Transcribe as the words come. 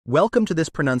Welcome to this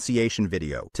pronunciation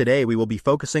video. Today we will be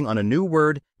focusing on a new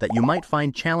word that you might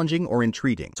find challenging or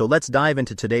intriguing. So let's dive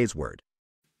into today's word.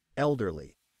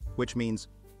 Elderly, which means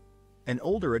an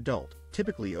older adult,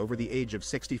 typically over the age of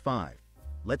 65.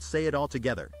 Let's say it all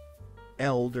together.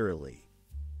 Elderly.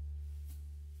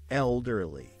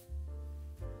 Elderly.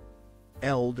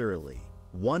 Elderly.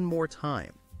 One more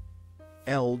time.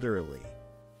 Elderly.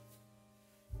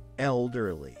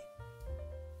 Elderly.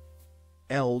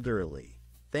 Elderly.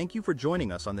 Thank you for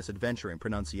joining us on this adventure in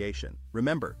pronunciation.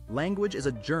 Remember, language is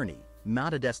a journey,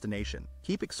 not a destination.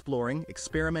 Keep exploring,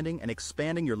 experimenting, and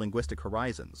expanding your linguistic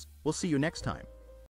horizons. We'll see you next time.